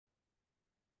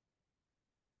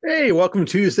Hey, welcome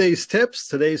to Tuesday's Tips.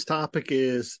 Today's topic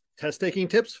is test taking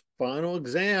tips, final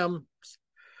exam.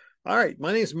 All right,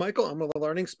 my name is Michael. I'm a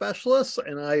learning specialist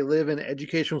and I live in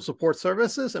educational support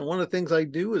services. And one of the things I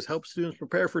do is help students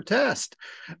prepare for tests.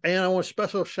 And I want a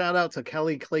special shout out to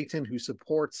Kelly Clayton, who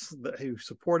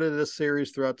supported this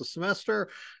series throughout the semester,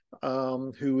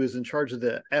 who is in charge of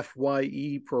the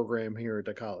FYE program here at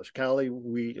the college. Kelly,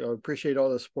 we appreciate all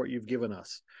the support you've given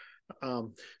us.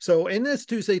 So in this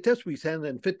Tuesday tips, we spend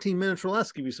in 15 minutes or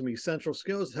less, give you some essential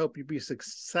skills to help you be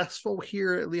successful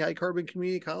here at Lehigh Carbon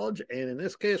Community College. And in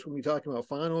this case, we'll be talking about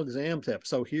final exam tips.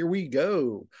 So here we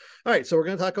go. All right, so we're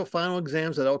going to talk about final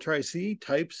exams at LCCC,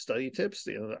 types, study tips,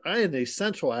 and the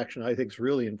essential action I think is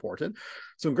really important.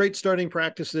 Some great starting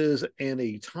practices and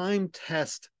a time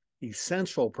test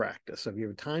essential practice. So if you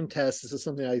have a time test, this is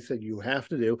something I said you have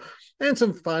to do, and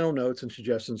some final notes and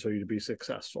suggestions for you to be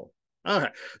successful. All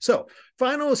right, so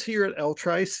finals here at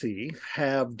LCCC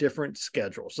have different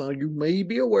schedules. Now, you may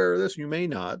be aware of this, you may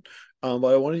not, but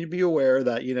I wanted you to be aware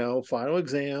that, final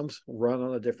exams run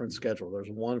on a different schedule. There's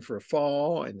one for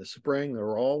fall and the spring.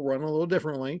 They're all run a little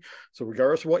differently. So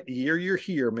regardless of what year you're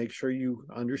here, make sure you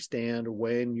understand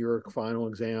when your final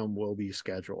exam will be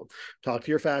scheduled. Talk to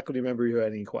your faculty member if you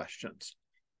have any questions.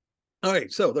 All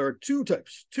right, so there are two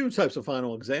types of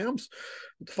final exams.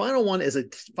 The final one is a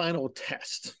final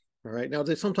test. All right. Now,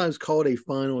 they sometimes call it a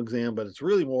final exam, but it's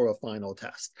really more of a final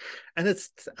test. And it's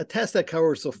a test that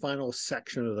covers the final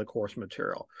section of the course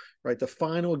material, right? The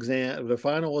final exam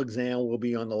will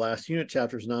be on the last unit,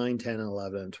 chapters 9, 10,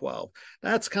 11, and 12.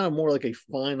 That's kind of more like a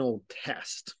final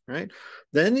test, right?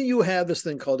 Then you have this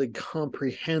thing called a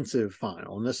comprehensive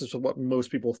final. And this is what most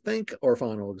people think are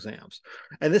final exams.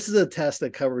 And this is a test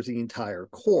that covers the entire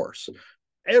course.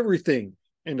 Everything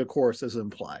in the course is in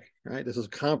play, right? This is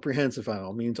comprehensive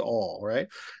final, means all, right?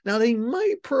 Now, they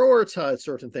might prioritize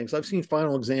certain things. I've seen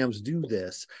final exams do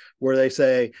this, where they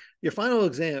say, your final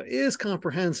exam is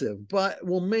comprehensive, but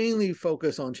will mainly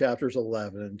focus on chapters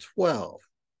 11 and 12.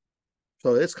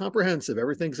 So it's comprehensive,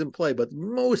 everything's in play, but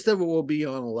most of it will be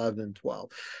on 11 and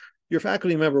 12. Your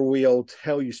faculty member will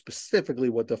tell you specifically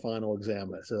what the final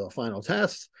exam is. So a final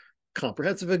test,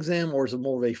 comprehensive exam, or is it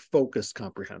more of a focused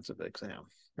comprehensive exam?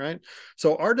 Right?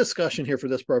 So our discussion here for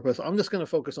this purpose, I'm just going to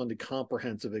focus on the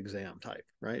comprehensive exam type,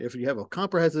 right? If you have a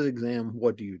comprehensive exam,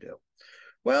 what do you do?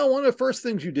 Well, one of the first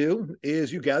things you do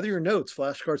is you gather your notes,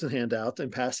 flashcards and handouts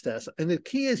and past tests. And the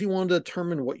key is you want to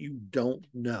determine what you don't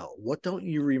know. What don't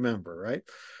you remember, right?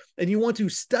 And you want to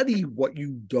study what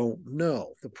you don't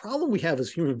know. The problem we have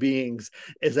as human beings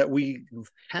is that we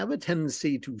have a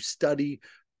tendency to study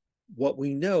what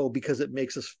we know because it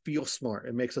makes us feel smart.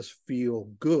 It makes us feel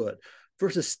good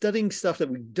versus studying stuff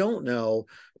that we don't know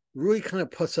really kind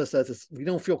of puts us as we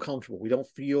don't feel comfortable. We don't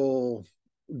feel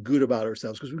good about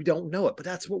ourselves because we don't know it, but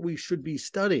that's what we should be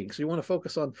studying. So you want to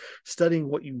focus on studying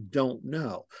what you don't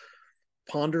know.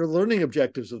 Ponder learning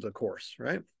objectives of the course,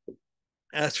 right?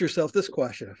 Ask yourself this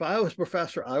question. If I was a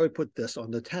professor, I would put this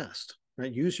on the test,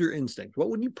 right? Use your instinct.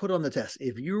 What would you put on the test?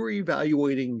 If you were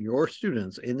evaluating your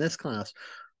students in this class,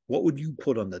 what would you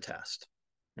put on the test,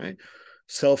 right?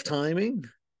 Self-timing,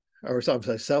 or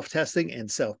something, self-testing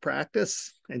and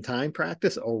self-practice and time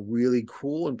practice are really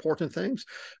cool, important things.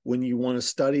 When you want to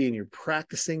study and you're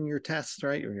practicing your tests,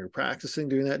 right? When you're practicing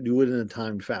doing that, do it in a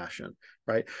timed fashion,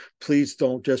 right? Please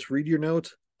don't just read your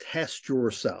notes, test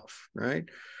yourself, right?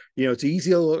 It's easy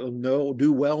to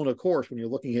do well in a course when you're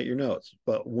looking at your notes,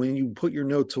 but when you put your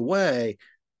notes away,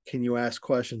 can you ask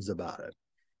questions about it?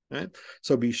 Right?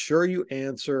 So be sure you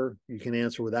can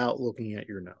answer without looking at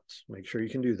your notes. Make sure you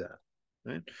can do that.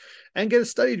 Right? And get a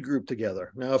study group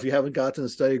together. Now, if you haven't gotten a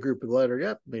study group letter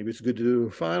yet, maybe it's good to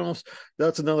do finals.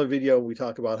 That's another video. We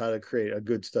talk about how to create a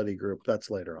good study group.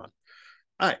 That's later on.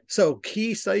 All right. So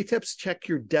key study tips, check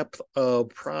your depth of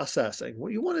processing.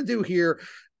 What you want to do here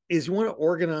is you want to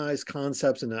organize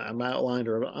concepts in an outline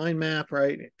or an mind map,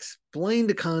 right? Explain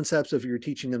the concepts if you're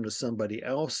teaching them to somebody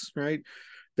else, right?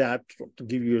 That will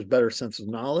give you a better sense of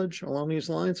knowledge along these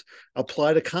lines.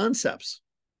 Apply the concepts.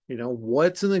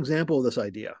 What's an example of this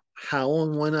idea? How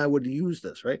and when I would use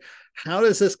this, right? How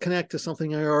does this connect to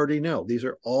something I already know? These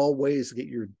are all ways to get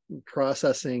your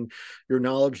processing, your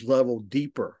knowledge level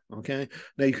deeper, okay?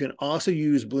 Now, you can also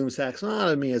use Bloom's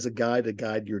taxonomy as a guide to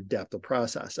guide your depth of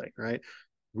processing, right?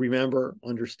 Remember,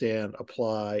 understand,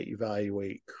 apply,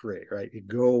 evaluate, create, right?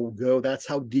 Go, that's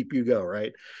how deep you go,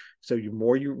 right? So the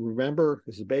more you remember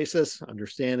is the basis,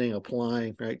 understanding,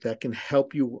 applying, right? That can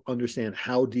help you understand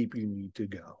how deep you need to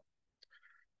go.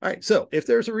 All right, so if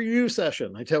there's a review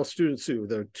session, I tell students too,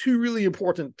 there are two really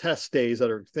important test days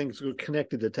that are things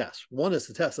connected to tests. One is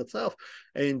the test itself,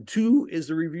 and two is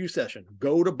the review session.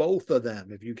 Go to both of them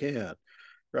if you can,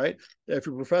 right? If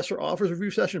your professor offers a review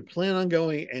session, plan on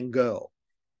going and go,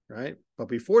 right? But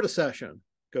before the session,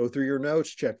 go through your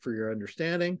notes, check for your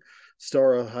understanding,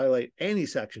 start to highlight any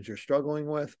sections you're struggling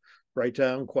with, write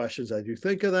down questions as you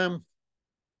think of them,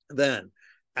 then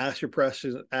ask your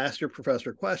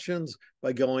professor questions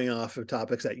by going off of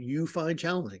topics that you find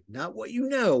challenging, not what you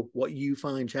know, what you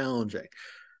find challenging.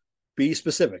 Be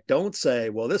specific. Don't say,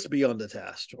 well, this will be on the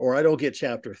test, or I don't get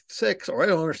chapter 6, or I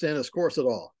don't understand this course at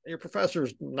all. Your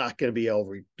professor's not going to be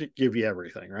able to give you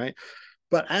everything, right?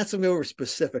 But ask them over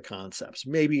specific concepts,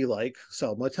 maybe like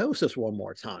cell mitosis one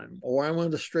more time, or I'm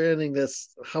understanding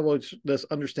this, how much this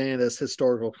understand this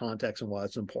historical context and why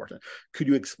it's important. Could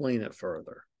you explain it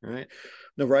further, right?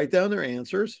 Now write down their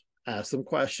answers, ask them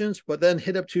questions, but then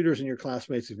hit up tutors and your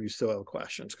classmates if you still have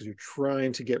questions, because you're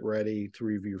trying to get ready to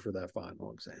review for that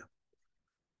final exam.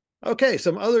 Okay,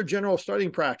 some other general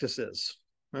studying practices.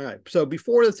 All right, so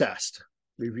before the test,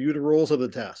 review the rules of the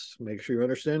test. Make sure you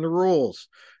understand the rules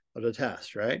of the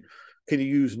test, right? Can you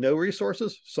use no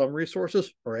resources, some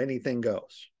resources, or anything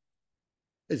goes?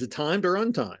 Is it timed or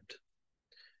untimed?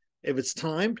 If it's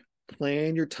timed,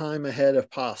 plan your time ahead if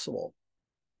possible.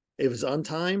 If it's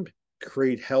untimed,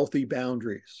 create healthy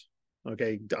boundaries.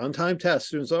 Okay, untimed tests,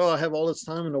 students, oh, I have all this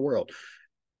time in the world.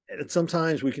 And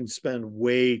sometimes we can spend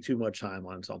way too much time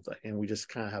on something and we just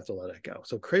kind of have to let it go.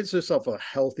 So create yourself a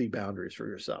healthy boundaries for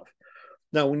yourself.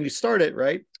 Now, when you start it,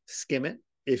 right, skim it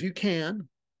if you can.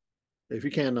 If you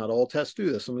can, not all tests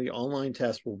do this. Some of the online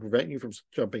tests will prevent you from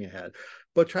jumping ahead,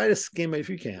 but try to skim it if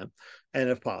you can. And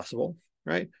if possible,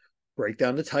 right, break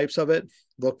down the types of it,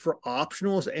 look for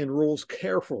optionals and rules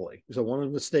carefully. So one of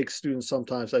the mistakes students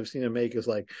sometimes I've seen them make is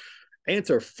like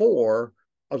answer 4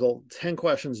 of the 10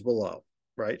 questions below,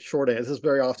 right? Short answer. This is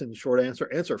very often the short answer.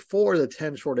 Answer 4 of the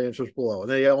 10 short answers below. And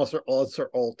they also answer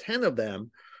all 10 of them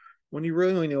when you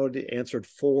really only know they answered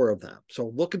 4 of them.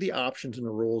 So look at the options and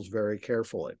the rules very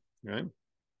carefully. Right?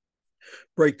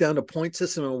 Break down the point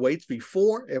system and weights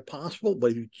before, if possible, but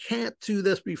if you can't do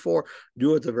this before,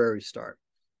 do it at the very start.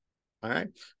 All right.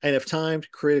 And if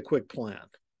timed, create a quick plan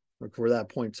for that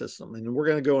point system. And we're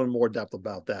going to go in more depth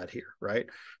about that here, right?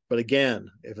 But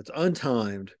again, if it's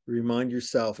untimed, remind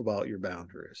yourself about your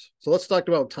boundaries. So let's talk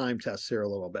about time tests here a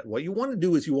little bit. What you want to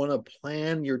do is you want to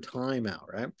plan your time out,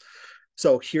 right?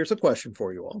 So here's a question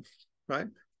for you all, right?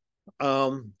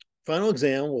 Final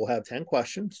exam will have 10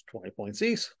 questions, 20 points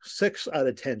each, 6 out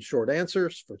of 10 short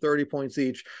answers for 30 points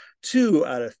each, 2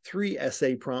 out of 3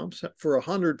 essay prompts for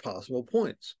 100 possible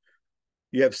points.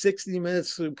 You have 60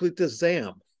 minutes to complete this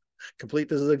exam.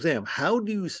 How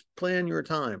do you plan your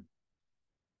time?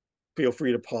 Feel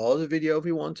free to pause the video if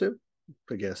you want to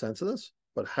get a sense of this,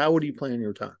 but how would you plan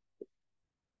your time?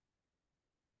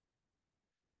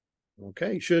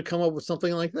 Okay, you should have come up with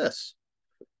something like this.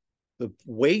 The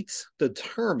weights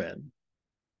determine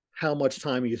how much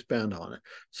time you spend on it.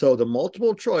 So the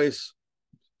multiple choice,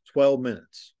 12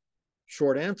 minutes.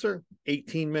 Short answer,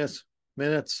 18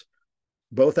 minutes.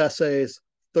 Both essays,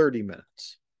 30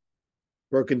 minutes.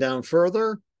 Broken down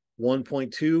further,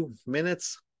 1.2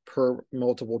 minutes per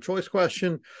multiple choice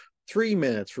question, 3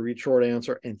 minutes for each short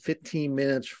answer, and 15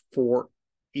 minutes for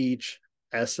each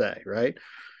essay, right?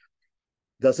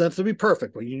 Doesn't have to be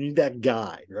perfect, but you need that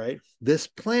guide, right? This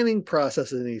planning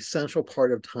process is an essential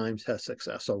part of time test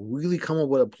success. So really come up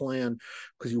with a plan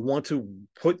because you want to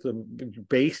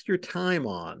base your time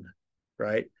on,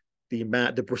 right?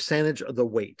 The percentage of the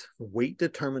weight. The weight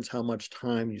determines how much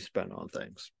time you spend on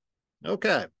things.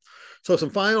 Okay, so some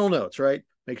final notes, right?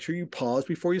 Make sure you pause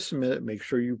before you submit it. Make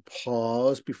sure you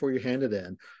pause before you hand it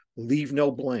in. Leave no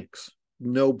blanks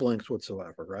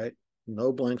whatsoever, right?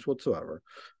 No blanks whatsoever.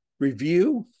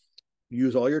 Review,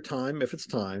 use all your time if it's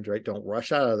timed, right? Don't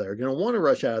rush out of there. You don't want to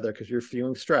rush out of there because you're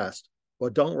feeling stressed,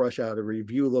 but don't rush out of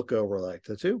review, look over like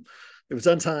that too. If it's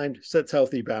untimed, set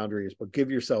healthy boundaries, but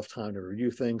give yourself time to review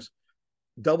things.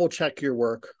 Double check your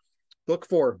work. Look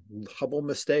for couple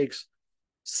mistakes,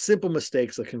 simple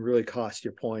mistakes that can really cost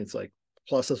you points, like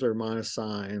pluses or minus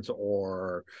signs,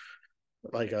 or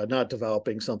like not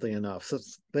developing something enough. So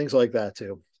things like that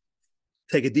too.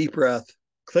 Take a deep breath,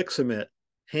 click submit,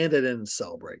 hand it in and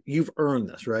celebrate. You've earned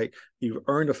this, right? You've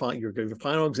earned your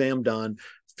final exam done.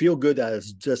 Feel good that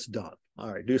it's just done.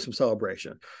 All right, do some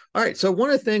celebration. All right, so one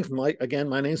of the things, my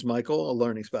name's Michael, a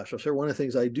learning specialist. So one of the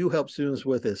things I do help students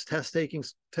with is test taking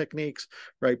techniques,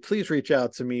 right? Please reach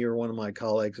out to me or one of my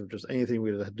colleagues if there's anything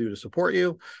we can do to support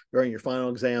you during your final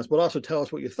exams, but also tell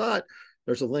us what you thought.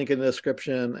 There's a link in the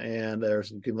description, and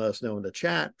you can let us know in the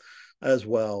chat as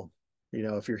well,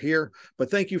 if you're here.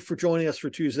 But thank you for joining us for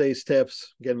Tuesday's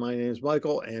tips. Again, my name is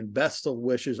Michael, and best of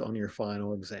wishes on your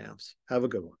final exams. Have a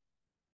good one.